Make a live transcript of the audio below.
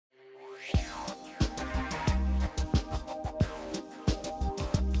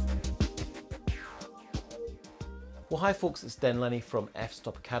Well, hi folks, it's Den Lenny from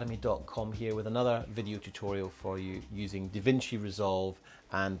fstopacademy.com here with another video tutorial for you using DaVinci Resolve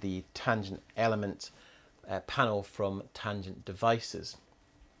and the tangent element panel from Tangent Devices.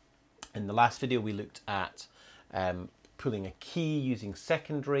 In the last video we looked at pulling a key using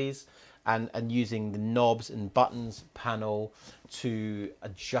secondaries and using the knobs and buttons panel to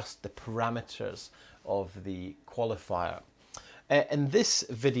adjust the parameters of the qualifier. In this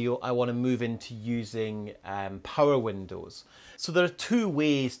video, I want to move into using power windows. So there are two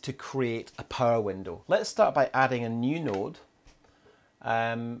ways to create a power window. Let's start by adding a new node.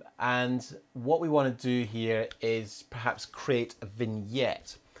 And what we want to do here is perhaps create a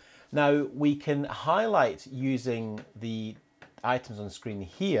vignette. Now we can highlight using the items on the screen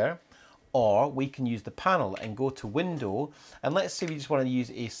here, or we can use the panel and go to window. And let's say we just want to use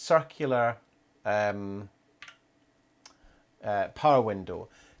a circular power window.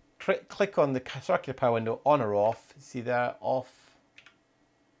 Click on the circular power window, on or off. See there, off,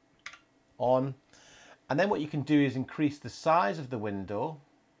 on. And then what you can do is increase the size of the window.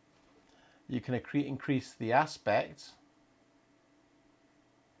 You can increase the aspect.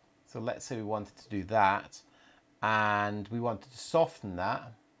 So let's say we wanted to do that, and we wanted to soften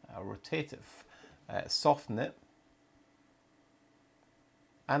that. I'll rotate it, soften it,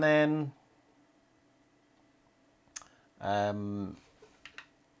 and then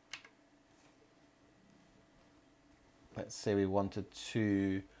let's say we wanted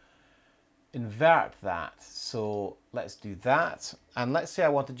to invert that. So let's do that. And let's say I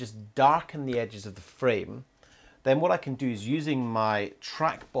want to just darken the edges of the frame. Then what I can do is, using my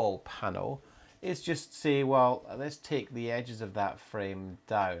trackball panel, is just say, well, let's take the edges of that frame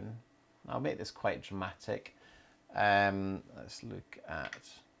down. I'll make this quite dramatic. Let's look at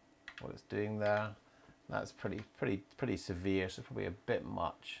what it's doing there. That's pretty severe, so probably a bit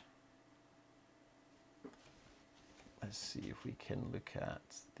much. Let's see if we can look at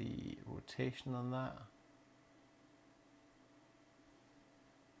the rotation on that.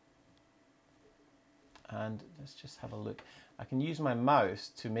 And let's just have a look. I can use my mouse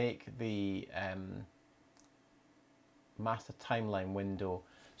to make the master timeline window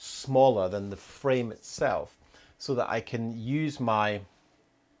smaller than the frame itself, so that I can use my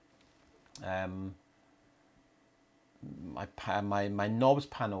my knobs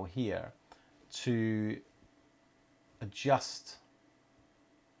panel here to adjust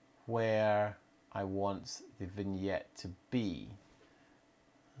where I want the vignette to be.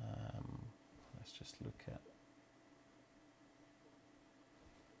 Let's just look at,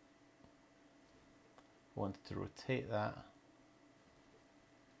 wanted to rotate that.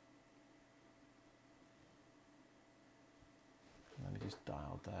 Let me just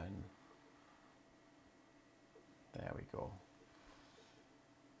dial down. There we go.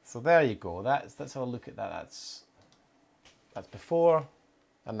 So there you go. Let's have a look at that. That's before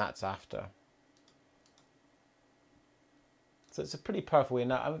and that's after. So it's a pretty powerful way.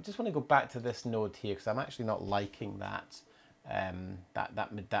 Now I just want to go back to this node here, because I'm actually not liking that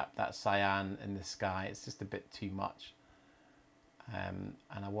that cyan in the sky. It's just a bit too much. And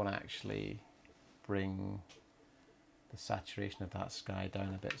I want to actually bring the saturation of that sky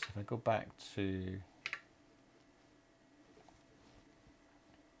down a bit. So if I go back to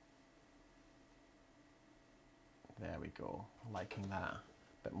there we go, liking that, a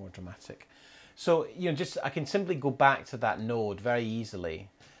bit more dramatic. So, you know, I can simply go back to that node very easily,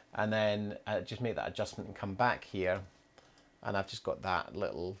 and then just make that adjustment and come back here. And I've just got that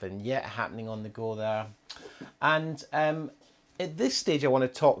little vignette happening on the go there. And at this stage, I want to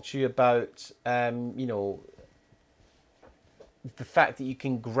talk to you about, you know, the fact that you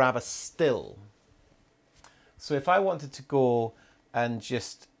can grab a still. So if I wanted to go and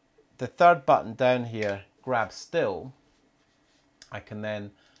just, the third button down here, grab still, I can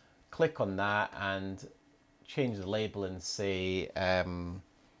then click on that and change the label and say,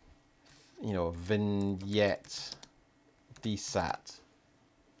 you know, vignette desat.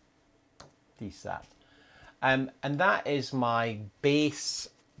 And that is my base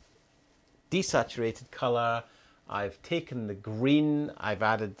desaturated color. I've taken the green, I've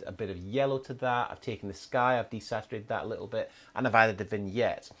added a bit of yellow to that. I've taken the sky, I've desaturated that a little bit, and I've added the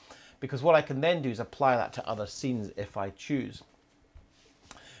vignette. Because what I can then do is apply that to other scenes if I choose.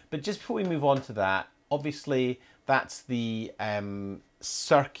 But just before we move on to that, obviously that's the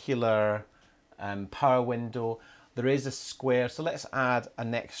circular power window. There is a square, so let's add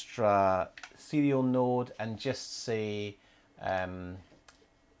an extra serial node and just say, add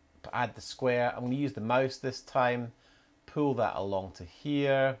the square. I'm going to use the mouse this time, pull that along to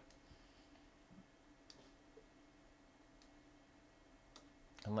here.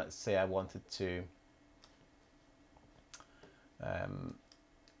 And let's say I wanted to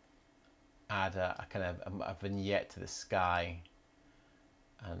add a kind of a vignette to the sky,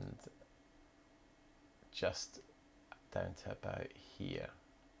 and just down to about here.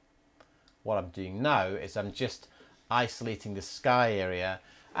 What I'm doing now is I'm just isolating the sky area,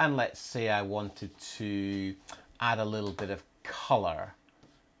 and let's say I wanted to add a little bit of color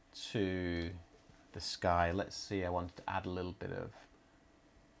to the sky. Let's say I wanted to add a little bit of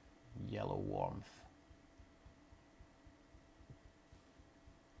yellow warmth.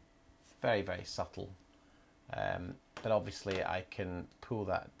 Very, very subtle. But obviously I can pull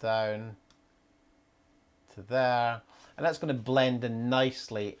that down to there, and that's going to blend in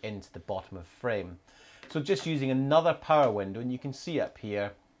nicely into the bottom of the frame. So just using another power window, and you can see up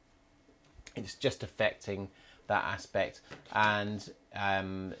here, it's just affecting that aspect, and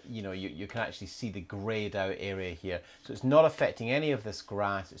you know, you can actually see the grayed out area here. So it's not affecting any of this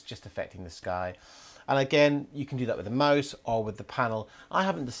grass, it's just affecting the sky. And again, you can do that with the mouse or with the panel. I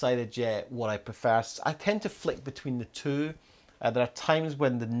haven't decided yet what I prefer. I tend to flick between the two. There are times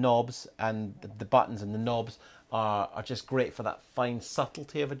when the knobs and the buttons and the knobs are just great for that fine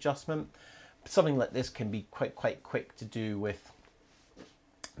subtlety of adjustment. Something like this can be quite quick to do with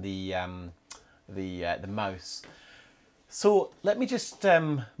the mouse. So let me just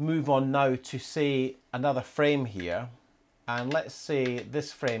move on now to say another frame here. And let's say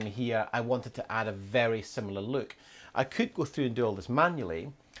this frame here, I wanted to add a very similar look. I could go through and do all this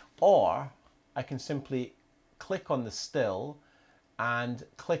manually, or I can simply click on the still and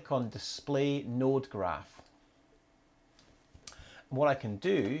click on display node graph. And what I can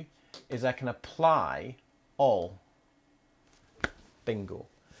do is I can apply all. Bingo.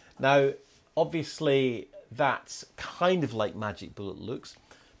 Now, obviously that's kind of like Magic Bullet looks,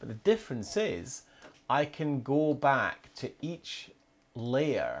 but the difference is I can go back to each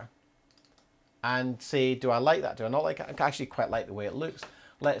layer and say, do I like that? Do I not like it? I actually quite like the way it looks.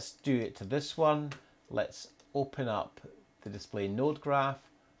 Let's do it to this one. Let's open up the display node graph,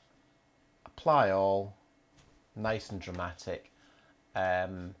 apply all, nice and dramatic.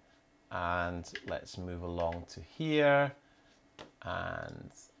 And let's move along to here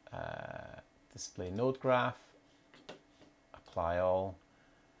and display node graph, apply all.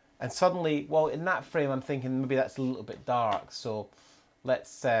 And suddenly, well, in that frame, I'm thinking maybe that's a little bit dark. So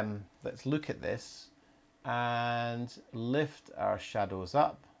let's look at this and lift our shadows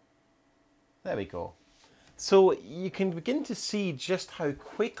up. There we go. So you can begin to see just how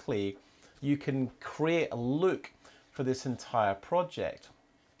quickly you can create a look for this entire project.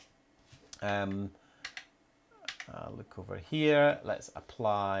 Look over here. Let's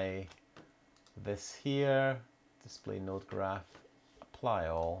apply this here. Display node graph. Apply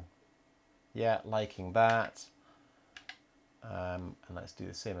all. Yeah, liking that. And let's do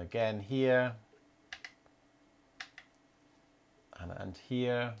the same again here. And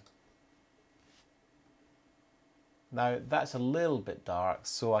here. Now that's a little bit dark,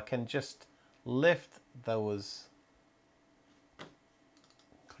 so I can just lift those,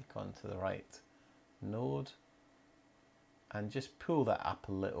 click onto the right node, and just pull that up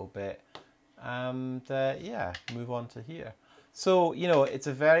a little bit, and yeah, move on to here. So, you know, it's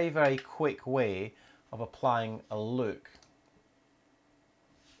a very, very quick way of applying a look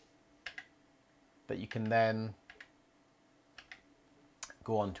that you can then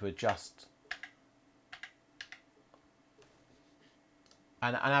go on to adjust.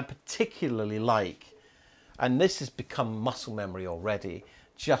 And I particularly like, and this has become muscle memory already,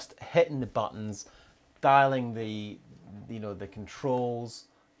 just hitting the buttons, dialing the controls,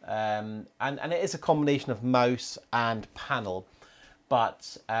 and it is a combination of mouse and panel,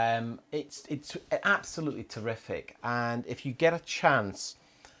 but it's absolutely terrific. And if you get a chance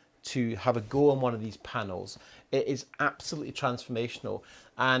to have a go on one of these panels, it is absolutely transformational.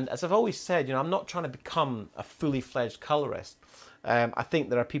 And as I've always said, you know, I'm not trying to become a fully fledged colorist. I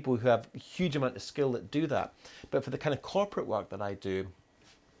think there are people who have a huge amount of skill that do that, but for the kind of corporate work that I do,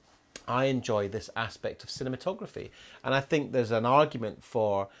 I enjoy this aspect of cinematography. And I think there's an argument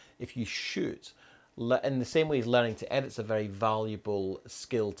for, if you shoot, in the same way as learning to edit is a very valuable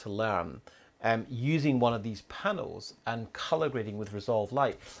skill to learn, using one of these panels and color grading with Resolve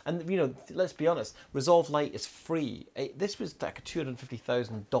Light. And, you know, let's be honest, Resolve Light is free. This was like a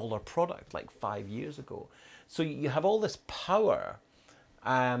 $250,000 product like 5 years ago. So you have all this power.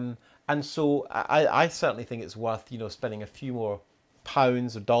 And so I certainly think it's worth, you know, spending a few more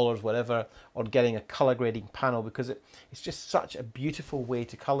pounds or dollars, whatever, on getting a color grading panel, because it's just such a beautiful way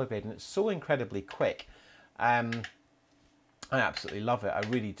to color grade, and it's so incredibly quick. I absolutely love it. I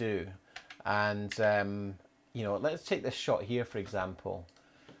really do. And, you know, let's take this shot here, for example.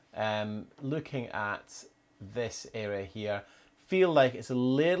 Looking at this area here, feel like it's a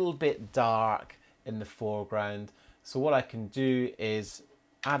little bit dark in the foreground. So what I can do is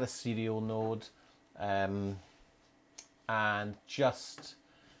add a serial node and just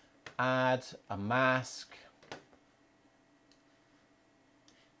add a mask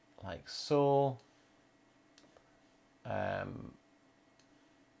like so. And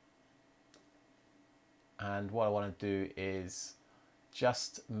what I want to do is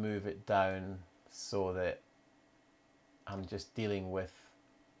just move it down so that I'm just dealing with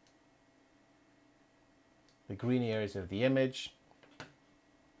the green areas of the image.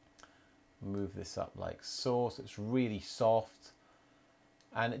 Move this up like so, so it's really soft.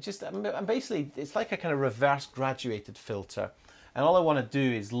 And it just, and basically, it's like a kind of reverse graduated filter. And all I want to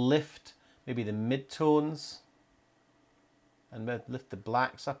do is lift maybe the midtones and lift the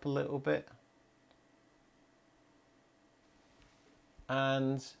blacks up a little bit.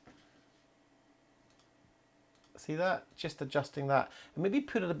 And see that? Just adjusting that. And maybe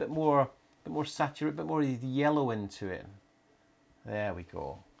put it a bit more saturated, a bit more yellow into it. There we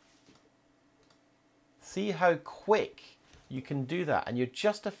go. See how quick you can do that, and you're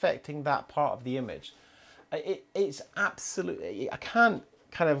just affecting that part of the image. It's absolutely, I can't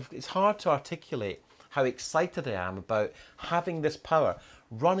it's hard to articulate how excited I am about having this power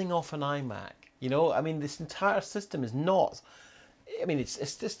running off an iMac. You know, I mean, this entire system is not, I mean,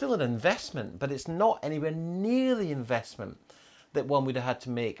 it's still an investment, but it's not anywhere near the investment that one would have had to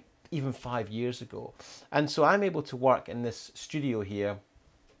make even 5 years ago. And so I'm able to work in this studio here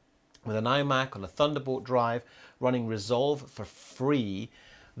with an iMac on a Thunderbolt drive, running Resolve for free.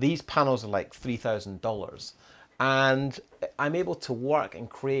 These panels are like $3,000. And I'm able to work and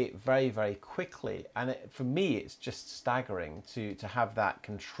create very, very quickly. And for me, it's just staggering to have that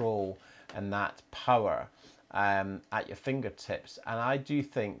control and that power at your fingertips. And I do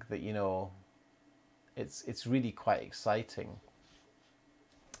think that, you know, it's really quite exciting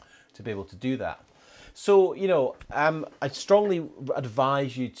to be able to do that. So, you know, I strongly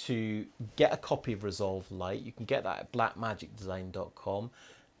advise you to get a copy of Resolve Lite. You can get that at blackmagicdesign.com.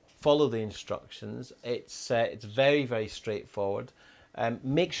 Follow the instructions. It's very, very straightforward.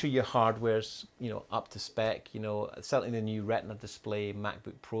 Make sure your hardware's, you know, up to spec. You know, certainly the new Retina display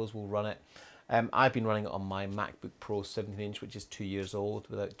MacBook Pros will run it. I've been running it on my MacBook Pro 17-inch, which is 2 years old,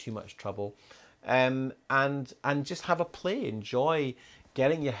 without too much trouble. And just have a play. Enjoy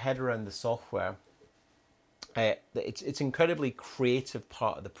getting your head around the software. It's incredibly creative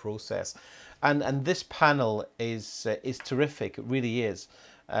part of the process, and this panel is terrific. It really is.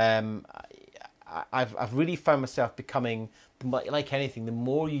 I've really found myself becoming, like anything, the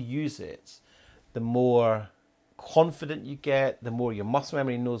more you use it, the more confident you get, the more your muscle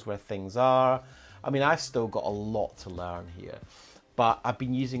memory knows where things are. I mean, I've still got a lot to learn here, but I've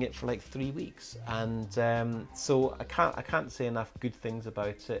been using it for like 3 weeks, and so I can't say enough good things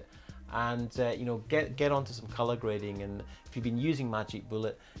about it. And you know, get onto some color grading, and if you've been using Magic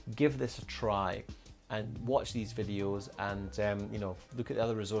Bullet, give this a try and watch these videos, and you know, look at the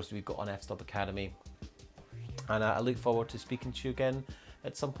other resources we've got on F-Stop Academy. And I look forward to speaking to you again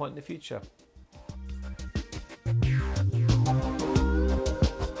at some point in the future.